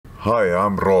Hi,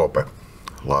 I'm Roope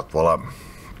Latvala,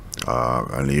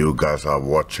 and you guys are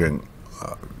watching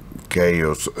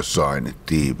Chaoszine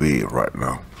TV right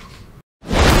now.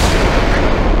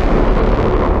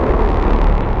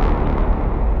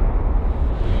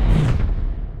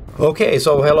 Okay,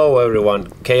 so hello everyone.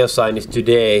 Chaoszine is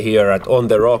today here at On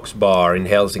the Rocks bar in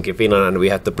Helsinki, Finland, and we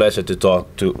had the pleasure to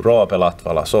talk to Roope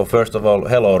Latvala. So first of all,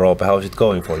 hello Roope, how's it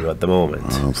going for you at the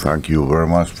moment? Thank you very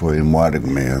much for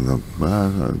inviting me, and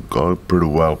going pretty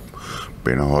well.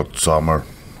 Been a hot summer,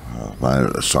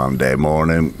 Sunday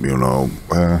morning, you know.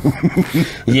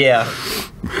 Yeah,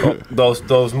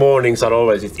 those mornings are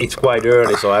always it's quite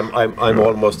early, so I'm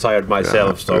almost tired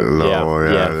myself. So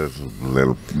yeah, it's a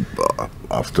little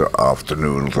after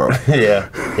afternoon. So. yeah.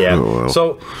 Well.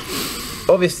 So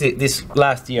obviously this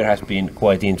last year has been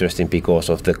quite interesting because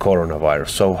of the coronavirus.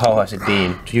 So how has it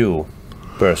been to you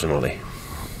personally?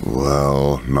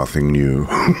 Well, nothing new.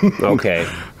 Okay.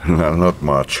 Not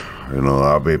much. You know,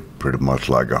 I'll be pretty much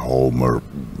like a homie,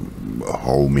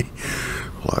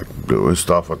 like doing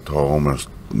stuff at home and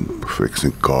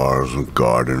fixing cars and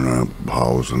garden and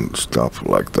house and stuff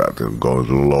like that, and going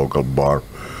to the local bar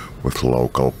with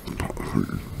local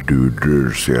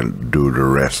duders and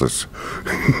duderesses.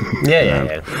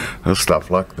 Yeah. And stuff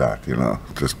like that, you know,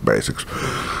 just basics.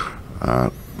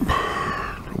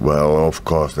 Well, of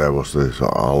course, there was this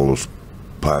Alus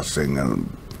passing and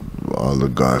all the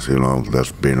guys, you know,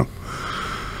 there's been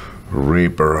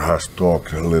Reaper has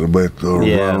talked a little bit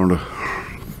around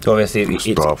obviously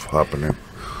stuff happening.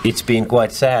 It's been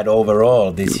quite sad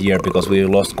overall this year because we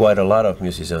lost quite a lot of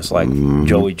musicians, like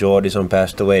Joey Jordison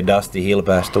passed away, Dusty Hill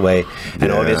passed away,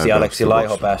 and obviously Aleksi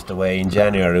Laiho passed away in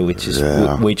January,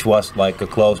 which was like a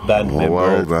close band member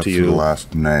well, that's to you. The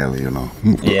last nail, you know.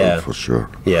 Yeah, for sure.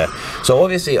 Yeah. So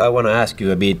obviously I want to ask you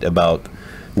a bit about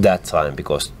that time,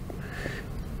 because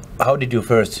how did you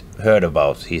first heard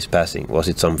about his passing? Was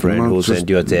it some friend who sent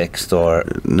you a text, or?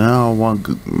 No,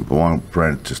 one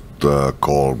friend just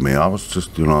called me. I was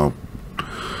just, you know,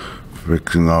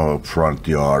 fixing our front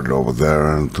yard over there,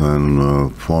 and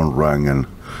then phone rang and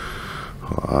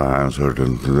I answered,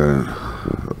 and then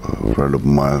a friend of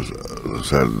mine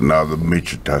said, "Now the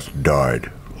midget has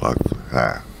died." Like,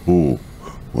 who?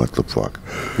 What the fuck?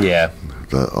 Yeah.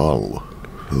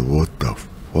 What the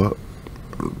what?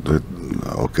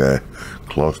 Okay,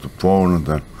 closed the phone and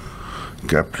then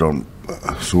kept on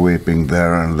sweeping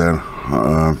there, and then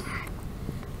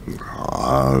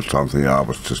something, I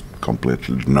was just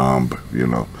completely numb, you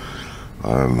know. I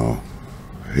don't know.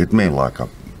 Hit me like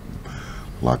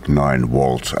 9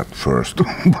 volts at first.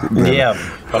 Yeah,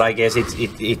 but I guess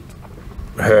it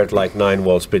hurt like 9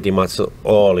 volts pretty much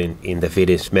all in the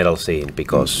Finnish metal scene,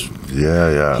 because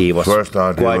he was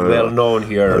quite well known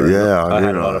here. Yeah, I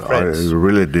had a lot of friends. I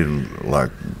really didn't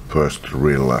first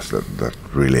realize that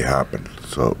really happened.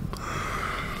 So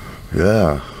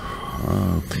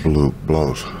blue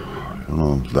blows, you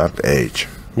know, that age.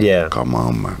 Yeah. Come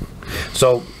on, man.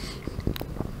 So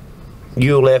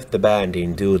you left the band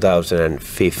in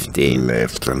 2015.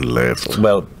 Left.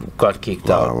 Well, got kicked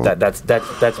out. That's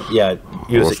yeah.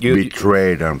 You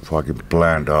betrayed and fucking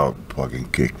planned out,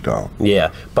 fucking kicked out.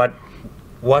 Yeah, but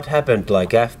what happened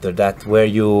like after that? Were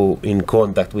you in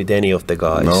contact with any of the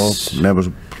guys? No,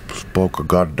 never spoke a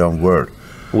goddamn word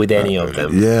with any of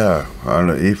them. Yeah,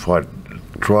 and if I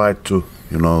tried to,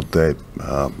 you know, they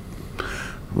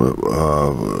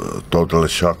totally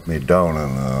shut me down,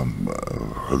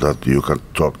 and that you can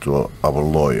talk to our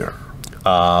lawyer.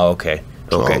 Okay.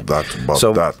 So that's about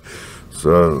that.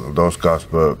 So those guys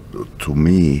were, to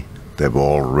me, they were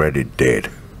already dead.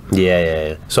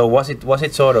 Yeah. So was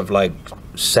it sort of like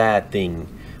sad thing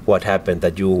what happened,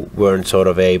 that you weren't sort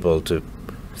of able to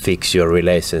fix your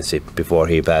relationship before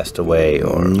he passed away,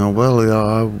 or? No, well,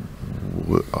 yeah,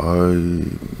 I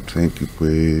think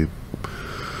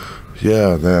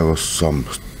there was some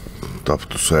stuff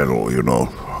to settle, you know.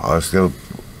 I still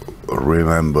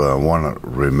remember,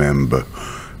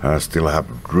 and I still have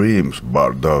dreams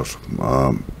about those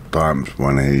times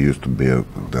when he used to be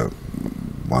the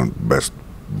one best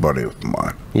buddy of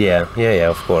mine. Yeah,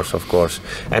 of course.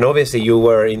 And obviously you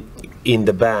were in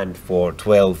the band for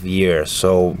 12 years,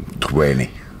 so...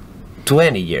 20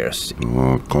 years.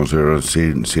 Considering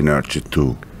Synergy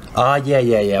too.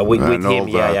 Yeah, with him, in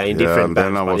different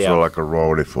bands. Then I was like a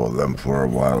roadie for them for a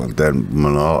while, and then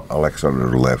when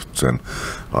Alexander left, and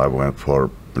I went for,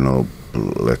 you know,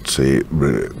 let's see,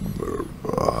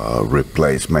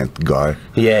 replacement guy.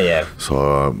 Yeah.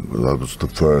 So that was the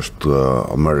first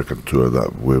American tour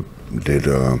that we did,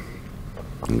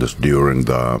 just during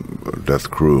the Death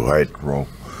Crew Hate Row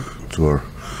tour,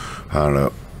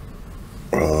 and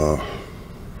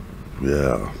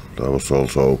Yeah, that was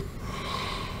also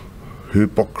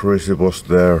Hypocrisy was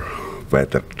there,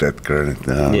 Peter Tetgren,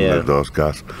 those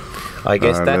guys. I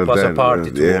guess that was a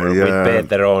party tour with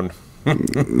Peter on.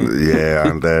 Yeah,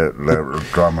 and the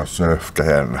drummer Söfke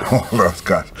and all those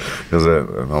guys.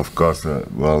 And of course,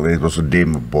 well, it was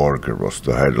Dimmu Borgir was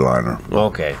the headliner.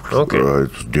 Okay. It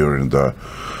was during the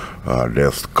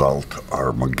Death Cult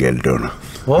Armageddon.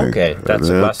 Okay, that's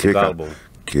a classic album.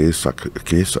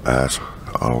 Kiss-ass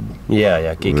album.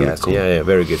 Yeah, kick-ass. Cool. Yeah,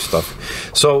 very good stuff.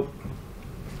 So,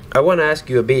 I want to ask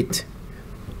you a bit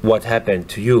what happened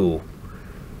to you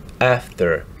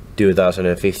after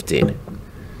 2015.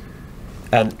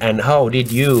 And how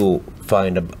did you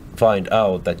find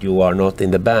out that you are not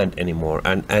in the band anymore?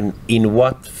 And in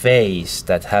what phase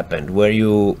that happened? Were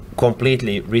you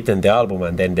completely written the album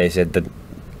and then they said that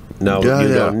now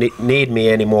you don't need me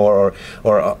anymore,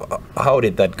 or how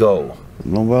did that go?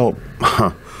 No, well,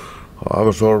 I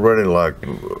was already like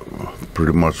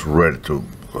pretty much ready to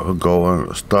go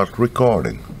and start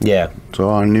recording. Yeah. So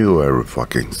I knew every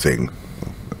fucking thing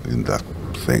in that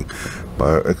thing.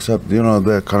 But except, they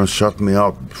kind of shut me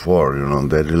out before,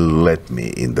 they didn't let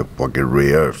me in the fucking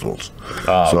rehearsals.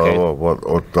 So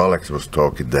what Alex was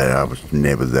talking there, I was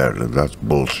never there. That's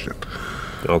bullshit.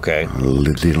 Okay.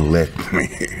 They didn't let me.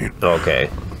 Okay.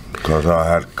 Because I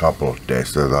had a couple of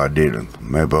days that I didn't.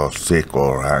 Maybe I was sick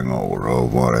or hangover or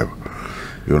whatever,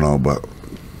 but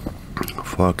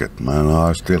fuck it, man.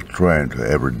 I still trained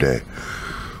every day.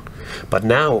 But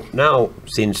now,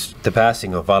 since the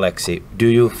passing of Alexi, do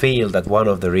you feel that one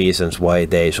of the reasons why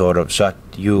they sort of shut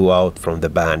you out from the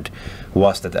band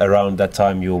was that around that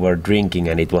time you were drinking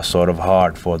and it was sort of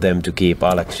hard for them to keep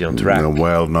Alexi on track?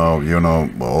 Well, no,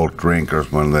 all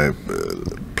drinkers, when they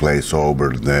play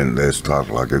sober, then they start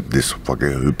like this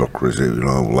fucking hypocrisy,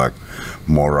 like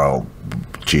moral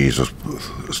Jesus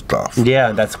stuff.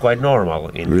 Yeah, that's quite normal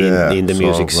in the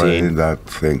music scene. In that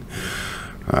thing.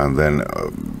 And then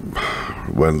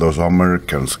when those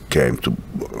Americans came to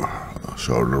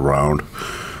show around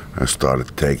and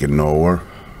started taking over,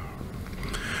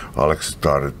 Alex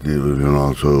started,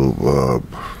 to...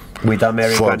 With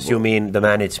Americans, you mean the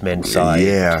management side?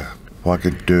 Yeah,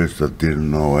 fucking dudes that didn't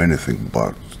know anything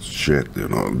about shit,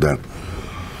 Then,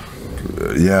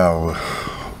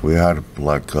 we had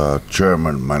like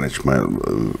German management,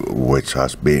 which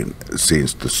has been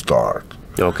since the start.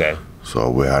 Okay.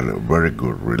 So we had a very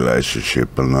good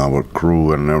relationship, and our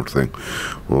crew and everything,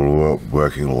 we were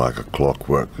working like a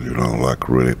clockwork, like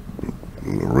really,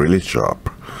 really sharp.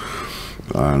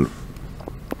 And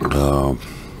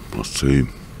let's see.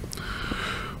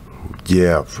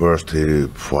 Yeah, first he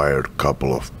fired a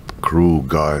couple of crew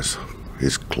guys,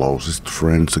 his closest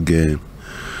friends again,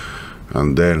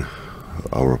 and then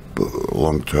our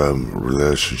long-term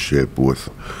relationship with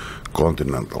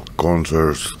Continental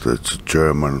Concerts, that's a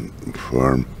German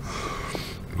firm,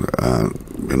 and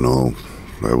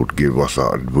they would give us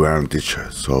an advantage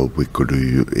so we could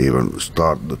even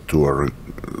start the touring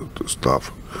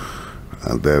stuff,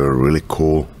 and they were really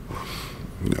cool,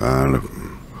 and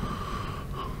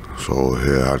so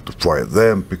he had to fire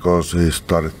them because he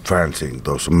started fancying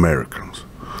those Americans.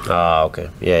 Okay.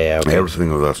 Yeah, okay.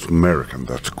 Everything that's American,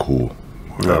 that's cool.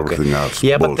 Everything else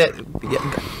is bullshit.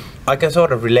 But I can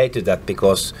sort of relate to that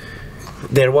because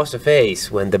there was a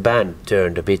phase when the band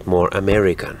turned a bit more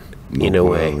American in a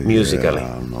way, musically.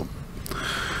 Yeah,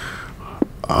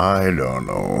 I don't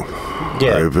know.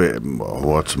 Yeah.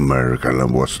 What's American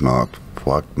and what's not.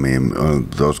 Fuck me.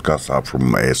 Those guys are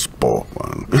from Espoo.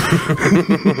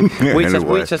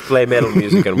 We just play metal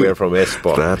music and we're from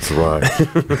Espoo. That's right.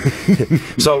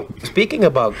 So, speaking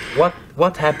about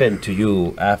what happened to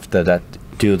you after that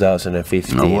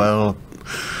 2015? Well,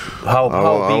 how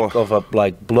big of a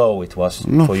blow it was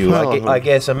for you? I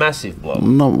guess a massive blow.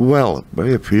 No, well,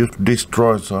 if you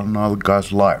destroy another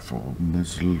guy's life,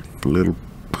 it's little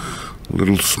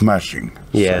smashing.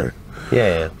 Yeah. Say.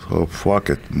 Yeah. So fuck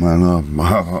it, man.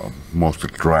 Mostly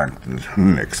drank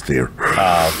next year.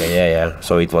 Okay, yeah.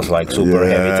 So it was like super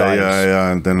heavy times.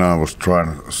 Yeah. And then I was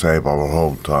trying to save our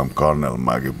hometown,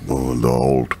 Kannelmäki, the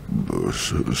old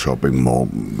shopping mall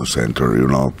center,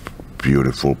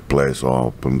 beautiful place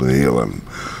up on the hill and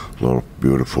a lot of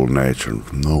beautiful nature.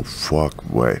 No fuck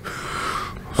way.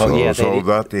 So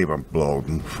that even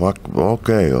blowed. Fuck.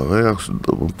 Okay.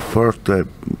 First they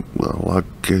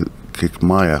kicked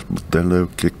my ass, but then they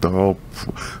kicked the whole.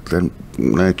 Then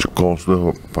nature calls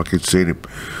the fucking city.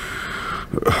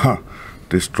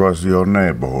 Destroys your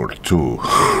neighborhood too.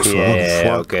 So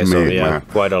okay. So man.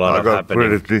 Quite a lot of happening. I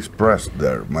got pretty depressed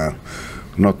there, man.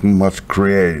 Not much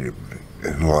creative.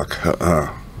 Like,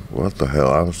 what the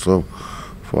hell? I was so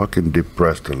fucking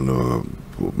depressed and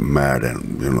mad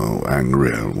and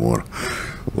angry and what.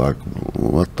 Like,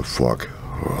 what the fuck?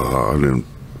 I didn't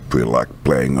feel like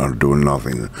playing or doing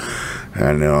nothing.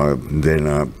 And then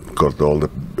I got all the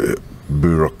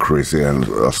bureaucracy and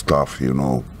stuff,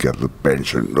 get the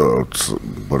pension,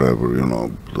 whatever,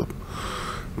 the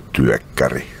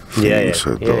työkkäri.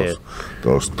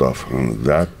 Those stuff. And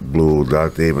that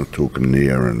even took a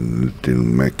year and it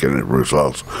didn't make any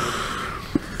results.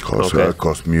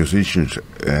 Because musicians,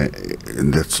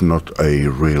 that's not a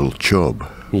real job.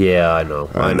 Yeah, I know.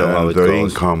 I know how it goes. The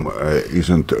income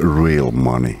isn't real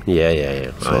money.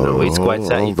 Yeah. So I know. It's quite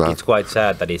sad. It's quite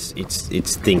sad that it's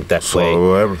think that way.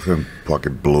 So everything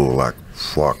fucking blew like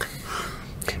fuck.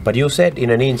 But you said in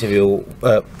an interview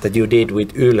that you did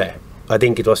with Yle, I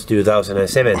think it was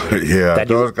 2017. Yeah,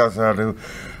 those guys had to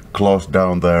close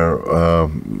down their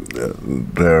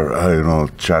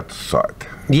chat site.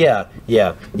 Yeah.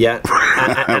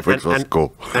 Which was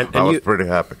cool. I was pretty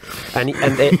happy.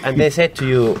 And they said to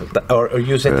you, or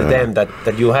you said to them that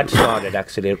you had started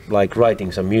actually like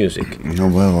writing some music.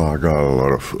 Well, I got a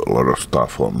lot of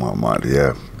stuff on my mind.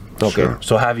 Yeah. Okay. Sure.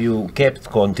 So have you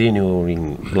kept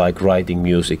continuing like writing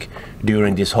music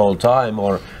during this whole time,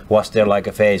 or was there like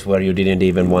a phase where you didn't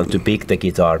even want to pick the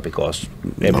guitar because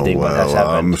everything has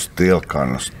happened? I'm still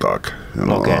kind of stuck.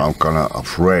 Okay. I'm kind of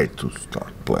afraid to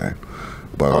start playing.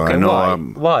 But okay, I know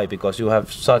why? Because you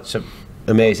have such an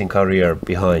amazing career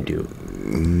behind you.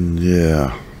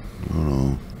 Yeah.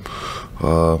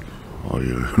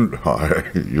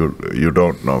 You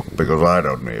don't know because I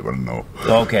don't even know.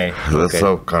 Okay. That's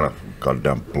so kind of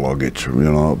goddamn blockage,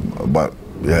 But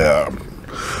yeah,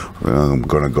 I'm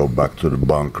gonna go back to the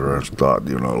bunker and start,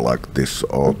 like this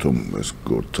autumn is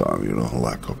good time,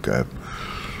 like okay,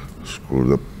 screw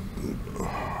the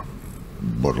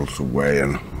bottles away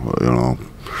and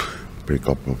pick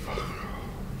up.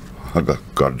 I got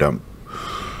goddamn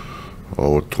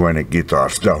over 20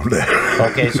 guitars down there.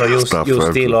 Okay, so you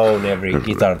still own every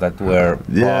guitar that were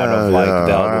part of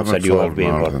the albums that you have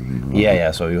been.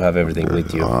 Yeah, so you have everything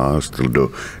with you. I still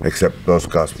do, except those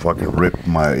guys fucking ripped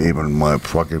my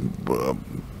fucking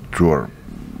tour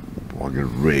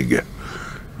fucking rig.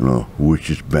 Which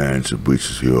is bands and which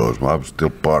is yours. I'm still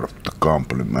part of the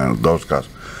company, man. Those guys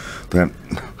then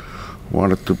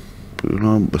wanted to,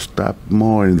 stab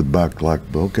more in the back, like,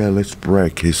 okay, let's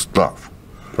break his stuff.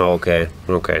 Okay.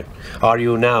 Are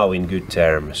you now in good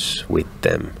terms with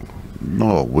them?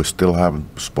 No, we still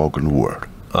haven't spoken a word.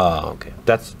 Okay.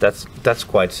 That's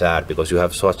quite sad because you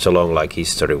have such a long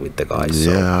history with the guys.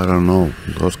 Yeah, so. I don't know.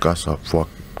 Those guys are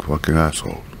fucking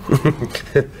assholes.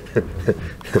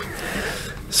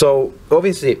 So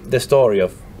obviously the story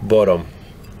of Bodom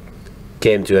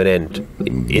came to an end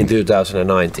in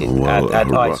 2019 at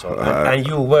ISO, and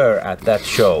you were at that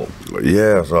show.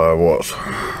 Yes, I was.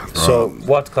 So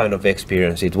what kind of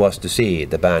experience it was to see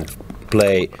the band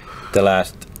play the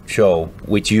last show,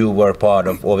 which you were part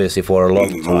of obviously for a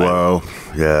long time? Well,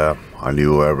 yeah, I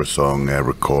knew every song,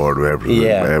 every chord,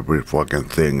 every fucking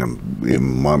thing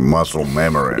in my muscle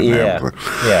memory and everything.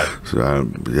 So,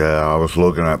 I was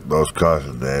looking at those guys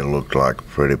and they looked like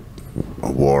pretty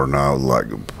worn out, like,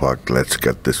 fuck, let's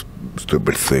get this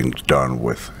stupid thing done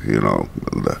with, you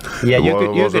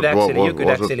could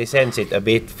actually sense it a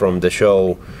bit from the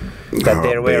show that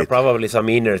there were probably some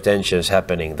inner tensions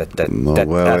happening that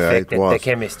affected the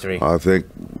chemistry. I think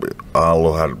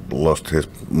Arto had lost his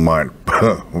mind.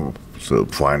 So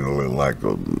finally,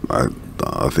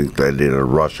 I think they did a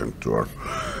Russian tour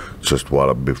just a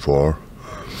while before.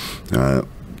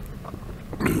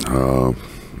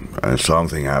 And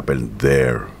something happened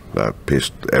there that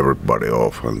pissed everybody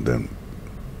off, and then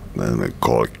they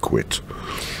called it quits.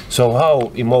 So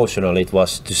how emotional it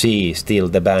was to see still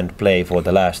the band play for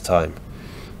the last time?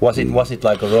 Was it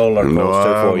like a roller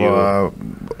coaster for you?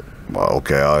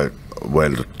 Okay, I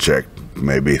went to check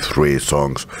maybe 3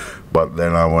 songs, but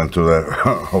then I went to the,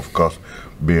 of course,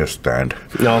 beer stand.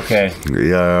 Okay.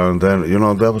 Yeah, and then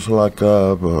there was like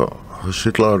a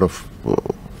shitload of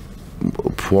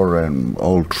foreign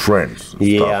old friends.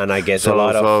 Yeah, stuff. and I guess a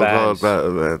lot of fans.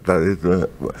 So that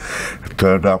it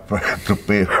turned up to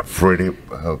be pretty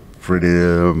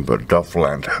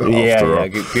Duffland. Yeah,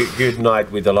 good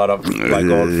night with a lot of old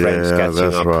friends catching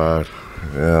that's up. Right.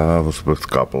 Yeah, I was with a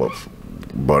couple of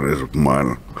buddies of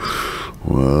mine.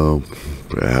 Well,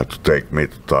 they had to take me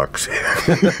to taxi.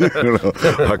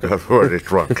 I got very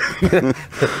drunk.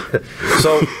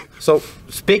 So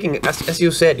speaking, as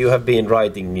you said, you have been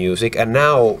writing music, and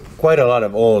now quite a lot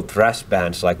of old thrash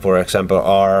bands, like for example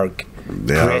Ark,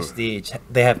 Prestige,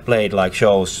 they have played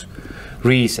shows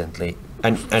recently.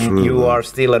 And you are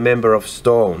still a member of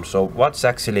Stone. So what's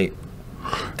actually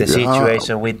the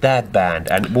situation with that band?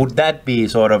 And would that be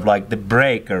sort of like the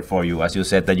breaker for you, as you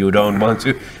said that you don't want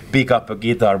to pick up a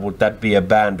guitar? Would that be a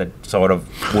band that sort of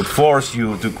would force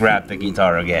you to grab the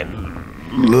guitar again?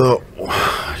 No,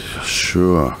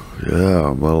 sure.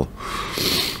 Yeah, well,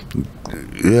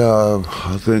 yeah,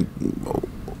 I think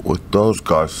with those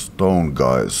guys, Stone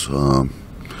guys, we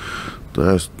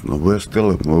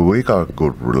got a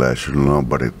good relation.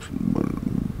 Nobody,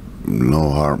 no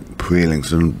harm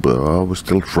feelings, and we're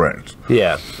still friends.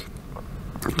 Yeah.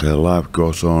 Okay, life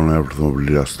goes on.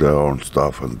 Everybody does their own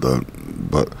stuff, and then,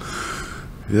 but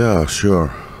yeah,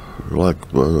 sure. Like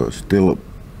still,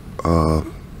 I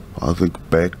think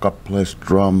Pekka plays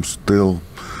drums still,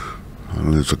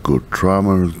 and he's a good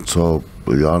drummer. So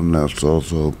Janne's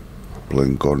also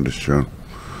playing condition.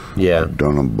 Yeah. I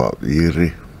don't know about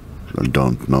Iri. I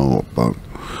don't know about.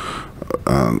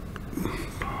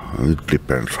 It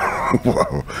depends on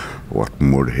what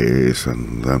mood he is,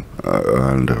 and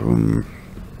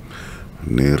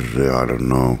Nirri, I don't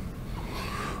know.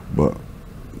 But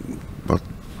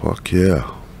fuck yeah.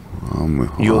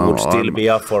 You would still be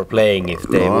up for playing if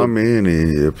they would. I mean,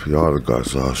 if the other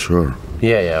guys are, sure.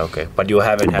 Yeah, okay. But you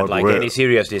haven't had like any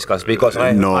serious discussions, because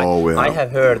I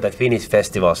have heard that Finnish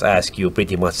festivals ask you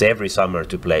pretty much every summer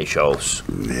to play shows.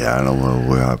 Yeah, I know. Well,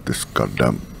 we have this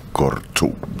goddamn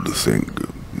Kortsu thing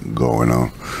going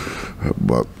on,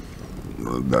 but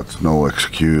that's no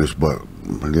excuse. But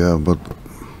yeah,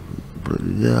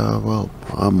 well,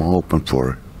 I'm open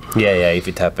for it. Yeah, if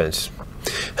it happens.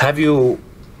 Have you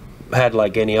had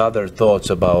like any other thoughts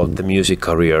about the music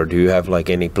career? Do you have like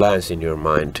any plans in your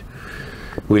mind?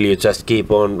 Will you just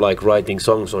keep on like writing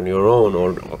songs on your own,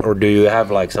 or do you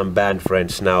have like some band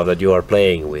friends now that you are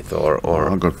playing with, or?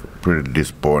 I got pretty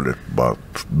disappointed about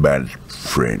band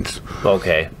friends.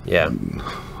 Okay, yeah.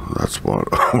 That's one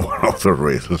of the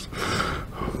reasons.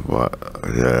 But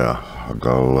yeah, I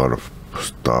got a lot of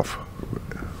stuff,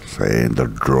 say, in the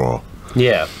drawer.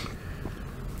 Yeah.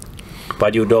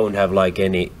 But you don't have like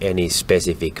any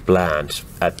specific plans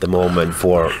at the moment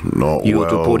for you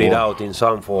to put it out in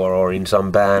some form or in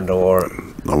some band, or?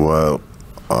 Well,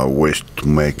 I wish to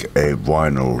make a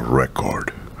vinyl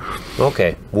record.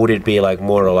 Okay. Would it be like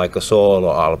more like a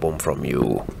solo album from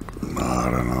you?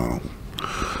 I don't know.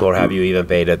 Or have you even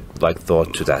paid like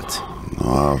thought to that?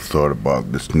 I've thought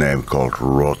about this name called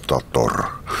Rotator.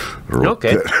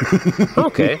 Okay.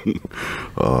 Okay.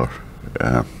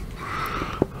 Yeah.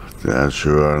 Yeah,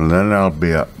 sure. And then I've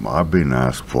been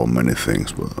asked for many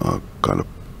things, but I kind of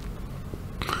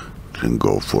didn't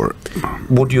go for it.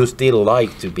 Would you still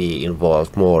like to be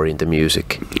involved more in the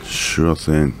music? Sure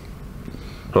thing.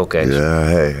 Okay. Yeah,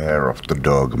 hey, hair of the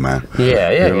dog, man.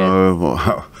 Yeah.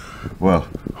 Well,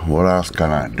 what else can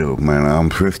I do, man?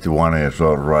 I'm 51 years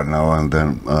old right now, and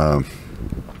then and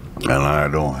I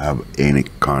don't have any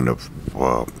kind of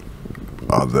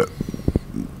other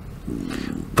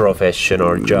profession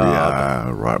or job.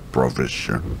 Yeah, right,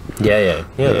 profession. Yeah.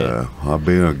 I've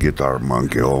been a guitar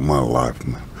monkey all my life,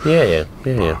 man. Yeah.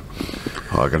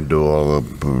 I can do all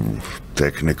the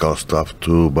technical stuff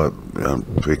too, but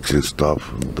fixing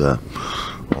stuff and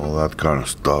all that kind of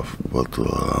stuff. But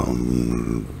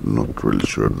I'm not really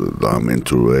sure that I'm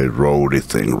into a roadie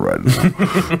thing right now.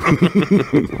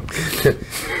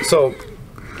 So,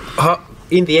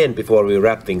 in the end, before we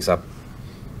wrap things up,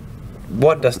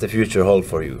 what does the future hold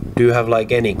for you? Do you have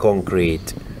like any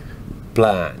concrete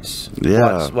plans?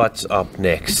 Yeah. What's up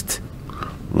next?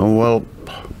 Well,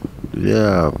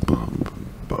 yeah,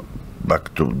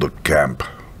 back to the camp.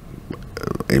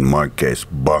 In my case,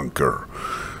 bunker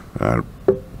and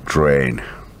train,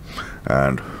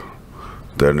 and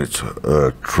then it's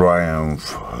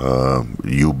triumph,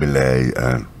 jubilee,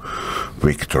 and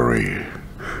victory.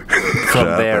 From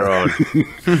there on,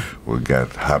 we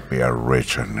get happy and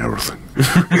rich and everything.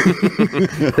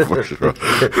 For sure.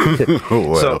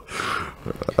 Well, so,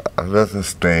 let us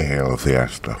stay healthy and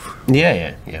stuff.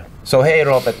 Yeah. So hey,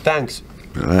 Roope, thanks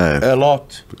a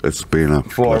lot. It's been a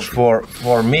pleasure.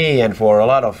 For me and for a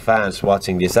lot of fans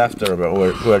watching this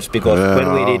afterwards, because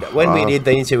when we did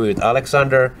the interview with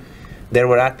Alexander, there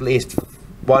were at least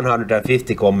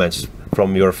 150 comments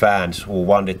from your fans who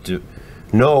wanted to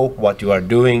know what you are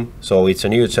doing. So it's a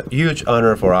huge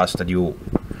honor for us that you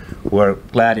were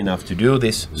glad enough to do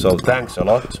this. So thanks a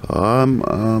lot. I'm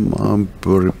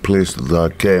very pleased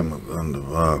that I came, and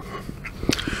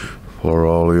for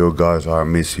all you guys, I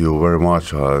miss you very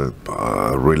much. I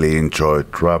really enjoy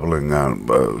traveling and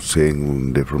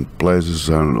seeing different places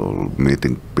and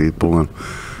meeting people, and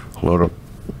a lot of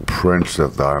friends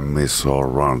that I miss all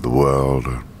around the world.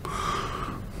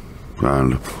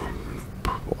 and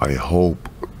I hope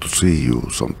to see you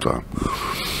sometime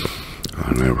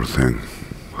and everything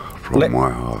from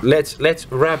my heart. Let's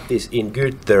wrap this in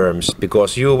good terms,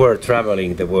 because you were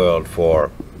traveling the world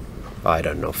for, I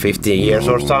don't know, 15 years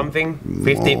or something?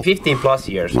 15 plus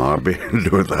years. No, I've been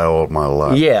doing that all my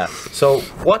life. Yeah. So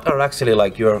what are actually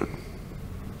like your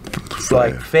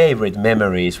favorite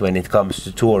memories when it comes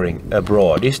to touring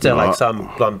abroad? Is there like some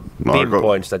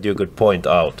pinpoints that you could point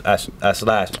out as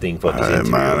last thing for this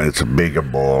interview? Man, it's a bigger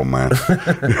ball, man.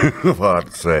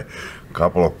 I'd say a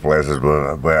couple of places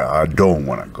where I don't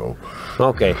want to go.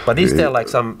 Okay, but is there like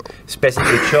some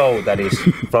specific show that is,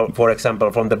 for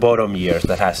example, from the Bodom years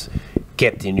that has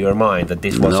kept in your mind that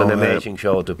this was an amazing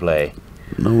show to play?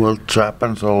 No, well,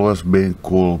 Japan's always been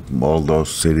cool. All those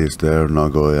cities there,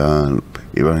 Nagoya and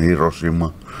even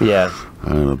Hiroshima. Yeah.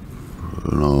 And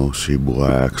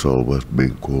Shibuya has always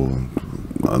been cool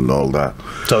and all that.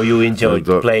 So you enjoyed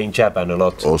playing Japan a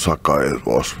lot? Osaka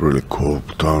was really cool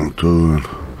town too.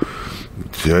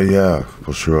 Yeah,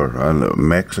 for sure. And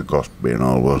Mexico's been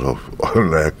always a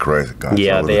crazy guys.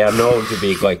 Yeah, they are known to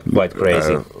be quite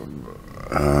crazy.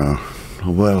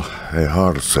 Well, it's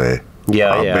hard to say.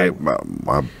 Yeah,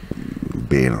 I've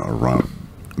been around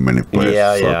many places.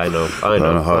 Yeah, I know.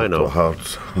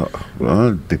 Well,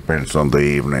 it depends on the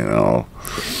evening and all.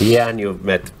 Yeah, and you've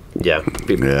met. Yeah.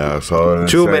 So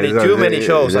too many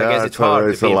shows. I guess it's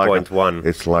hard to pinpoint one.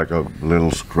 It's like a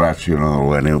little scratch,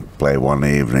 when you play one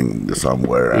evening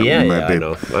somewhere. And I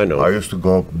know. I used to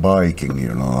go biking.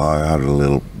 I had a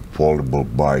little foldable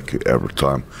bike every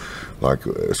time, like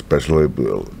especially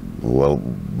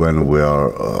when we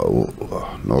are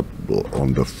not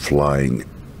on the flying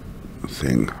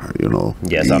thing,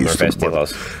 Yeah, summer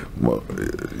festivals.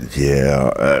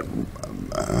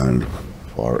 And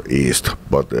far east,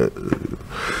 but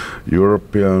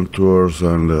European tours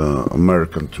and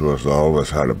American tours, I always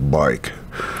had a bike.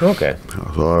 Okay.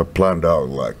 So I planned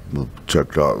out,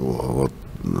 checked out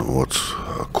what's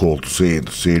cool to see in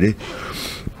the city,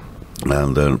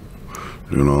 and then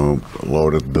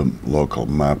loaded the local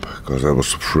map, because there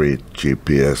was a free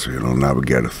GPS,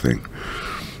 navigator thing.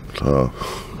 So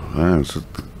I just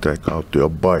take out your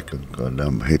bike and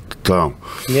goddamn hit the town.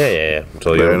 Yeah.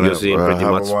 So you see pretty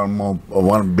much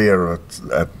one beer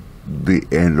at the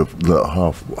end of the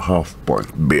half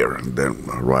point beer, and then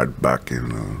ride back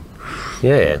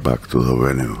back to the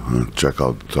venue and check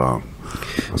out the town.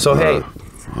 So hey,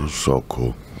 it was so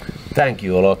cool. Thank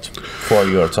you a lot for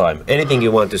your time. Anything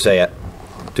you want to say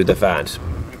to the fans?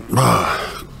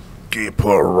 Keep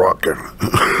on rocking.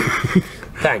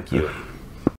 Thank you.